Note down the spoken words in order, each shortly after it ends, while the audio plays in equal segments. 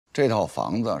这套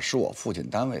房子是我父亲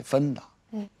单位分的，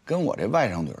跟我这外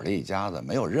甥女这一家子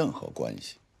没有任何关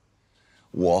系。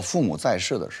我父母在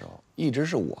世的时候，一直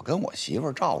是我跟我媳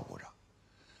妇照顾着。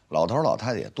老头老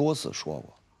太太也多次说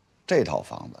过，这套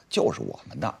房子就是我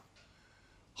们的。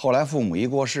后来父母一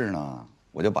过世呢，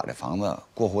我就把这房子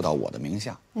过户到我的名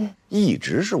下，一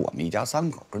直是我们一家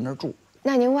3口跟那儿住。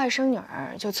那您外甥女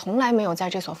儿就从来没有在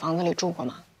这所房子里住过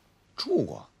吗？住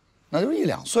过，那就是1、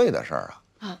2岁的事儿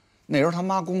啊。那时候他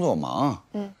妈工作忙，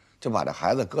就把这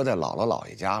孩子搁在姥姥姥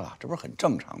爷家了，这不是很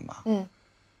正常吗？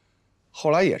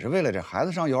后来也是为了这孩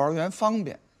子上幼儿园方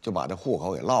便，就把这户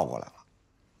口给落过来了。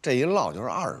这一落就是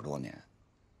20多年。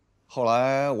后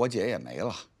来我姐也没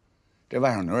了，这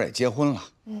外甥女也结婚了，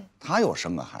她又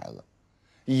生个孩子，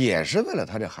也是为了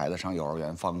她这孩子上幼儿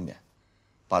园方便，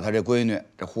把她这闺女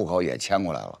这户口也迁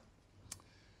过来了。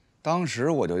当时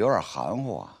我就有点含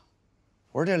糊啊，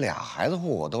我说这俩孩子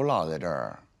户口都落在这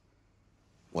儿。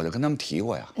我就跟他们提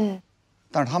过呀，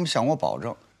但是他们向我保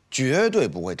证，绝对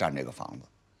不会占这个房子，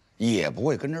也不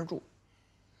会跟这儿住，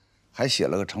还写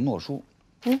了个承诺书。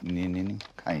您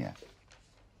看一眼。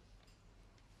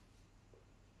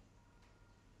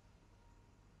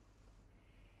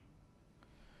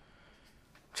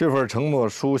这份承诺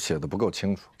书写的不够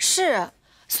清楚。是，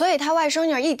所以他外甥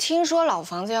女一听说老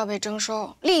房子要被征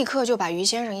收，立刻就把于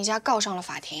先生一家告上了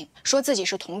法庭，说自己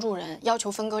是同住人，要求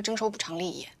分割征收补偿利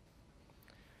益。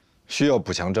需要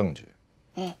补强证据。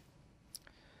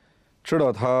知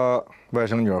道他外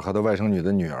甥女儿和他外甥女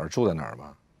的女儿住在哪儿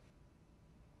吗？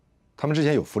他们之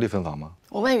前有福利分房吗？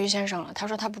我问于先生了，他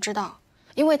说他不知道，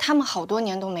因为他们好多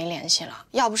年都没联系了。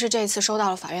要不是这次收到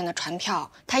了法院的传票，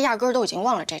他压根儿都已经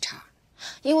忘了这茬。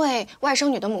因为外甥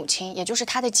女的母亲，也就是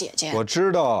他的姐姐，我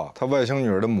知道他外甥女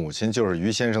儿的母亲就是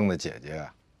于先生的姐姐。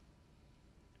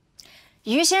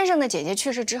于先生的姐姐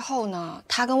去世之后呢，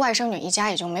他跟外甥女一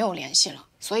家也就没有联系了，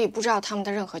所以不知道他们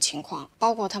的任何情况，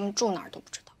包括他们住哪儿都不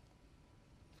知道。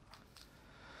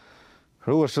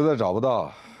如果实在找不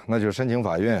到，那就申请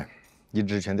法院依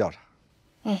职权调查。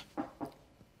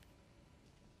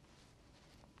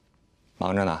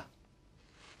忙着呢。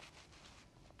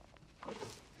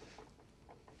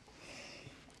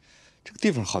这个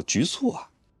地方好局促啊！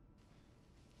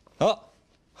啊，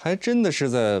还真的是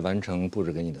在完成布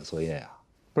置给你的作业呀。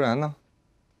不然呢？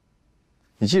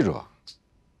你记住啊，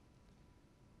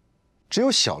只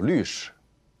有小律师，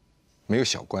没有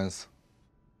小官司。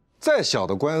再小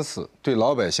的官司，对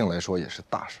老百姓来说也是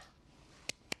大事。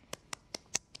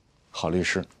好律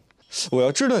师，我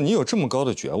要知道你有这么高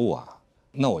的觉悟啊，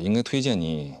那我应该推荐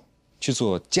你去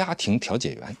做家庭调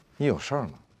解员。你有事儿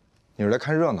吗？你是来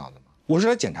看热闹的吗？我是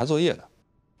来检查作业的，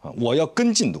啊，我要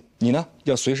跟进度，你呢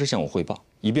要随时向我汇报，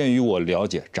以便于我了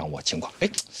解掌握情况。哎，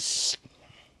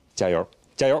加油，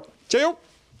加油，加油！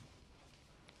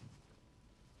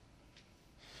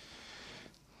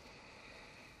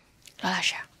罗老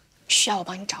师，需要我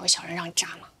帮你找个小人让你扎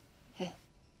吗？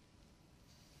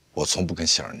我从不跟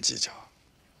小人计较。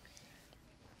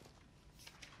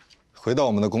回到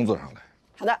我们的工作上来。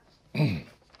好的。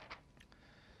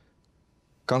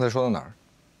刚才说到哪儿？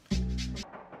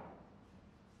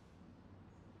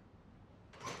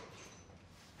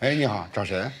哎，你好，找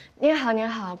谁？您好，您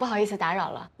好，不好意思打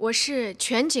扰了，我是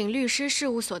全景律师事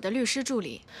务所的律师助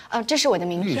理。这是我的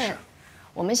名片，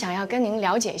我们想要跟您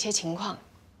了解一些情况。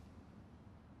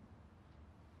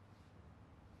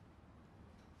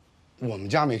我们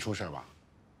家没出事吧？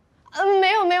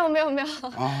没有。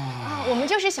啊，我们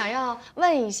就是想要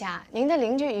问一下，您的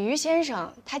邻居于先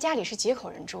生，他家里是几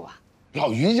口人住啊？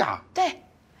老于家？对，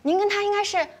您跟他应该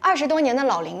是20多年的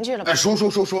老邻居了吧？哎，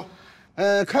说。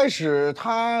开始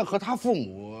他和他父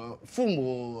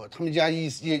母他们家一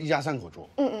家3口住。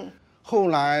后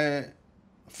来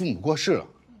父母过世了，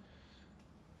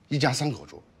一家3口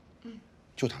住。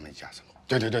就他们一家3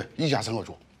口。对，一家3口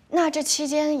住。那这期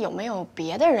间有没有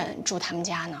别的人住他们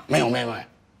家呢？没有。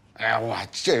哎呀，哇，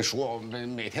这说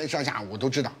每天上下午都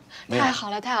知道。太好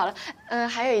了。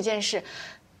还有一件事，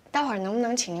待会儿能不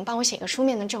能请您帮我写个书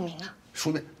面的证明啊？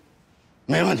书面，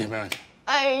没问题。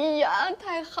哎呀，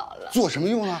太好了！做什么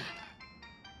用啊？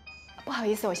不好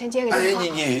意思，我先接个电话。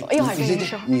你我一会儿跟您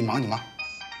说。你忙。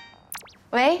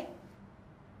喂。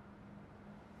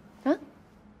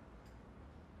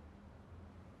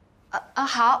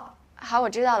好，我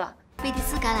知道了。贝蒂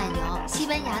斯橄榄油，西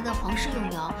班牙的皇室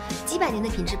用油，几百年的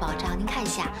品质保障，您看一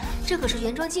下，这可是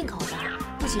原装进口的，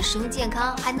不仅实用健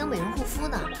康，还能美容护肤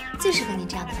呢，最适合您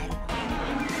这样的白领。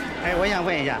哎，我想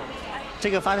问一下，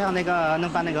这个发票能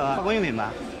办化工用品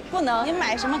吗？不能，您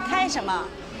买什么开什么。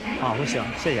不行，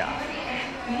谢谢啊。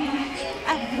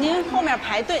哎，您后面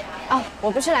排队。哦，我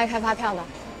不是来开发票的。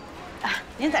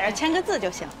您在这签个字就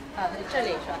行。这里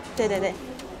是吧？对对对。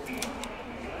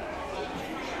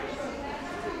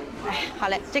哎，好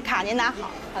嘞，这卡您拿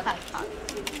好。好。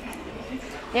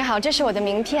您好，这是我的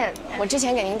名片，我之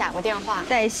前给您打过电话。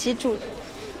黛西助理。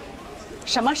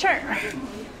什么事儿？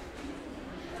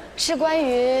是关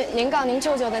于您告您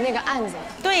舅舅的那个案子。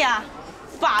对呀，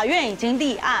法院已经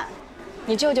立案。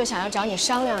你舅舅想要找你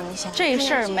商量一下。这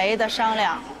事儿没得商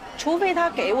量，除非他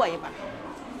给我一半。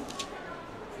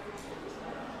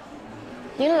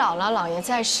您姥姥姥爷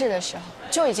在世的时候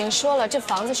就已经说了，这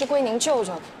房子是归您舅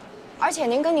舅的，而且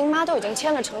您跟您妈都已经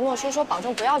签了承诺书，说保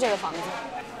证不要这个房子。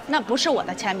那不是我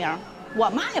的签名，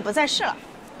我妈也不在世了。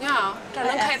你好，这儿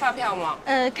能开发票吗？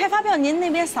开发票您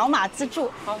那边扫码自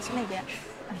助。好，那边。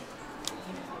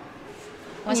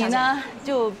你呢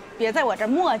就别在我这儿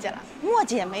磨叽了，磨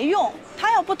叽也没用。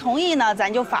他要不同意呢，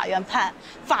咱就法院判，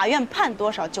法院判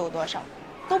多少就多少，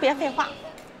都别废话。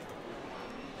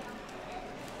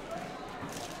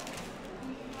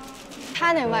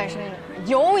他那外甥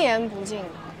女油盐不进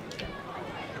的，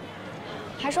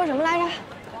还说什么来着？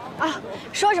啊，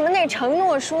说什么那承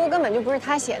诺书根本就不是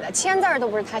他写的，签字儿都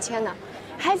不是他签的，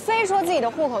还非说自己的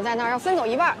户口在那儿，要分走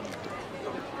一半。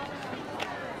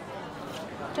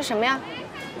这什么呀？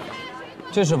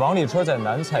这是王立春在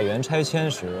南菜园拆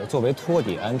迁时作为托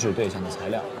底安置对象的材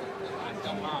料。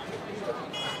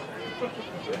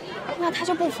那他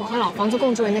就不符合老房子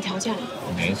共住人的条件了。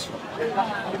没错。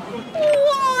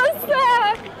哇塞！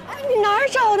哎，你哪儿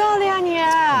找到的呀你？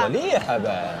我厉害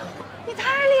呗。你太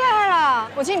厉害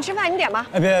了！我请你吃饭，你点吧。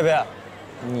哎，别，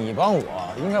你帮我，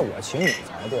应该我请你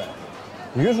才对。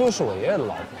于叔是我爷爷的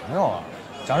老朋友啊，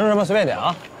想吃什么随便点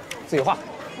啊，自己画。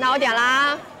那我点了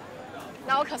啊，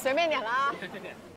那我可随便点了啊。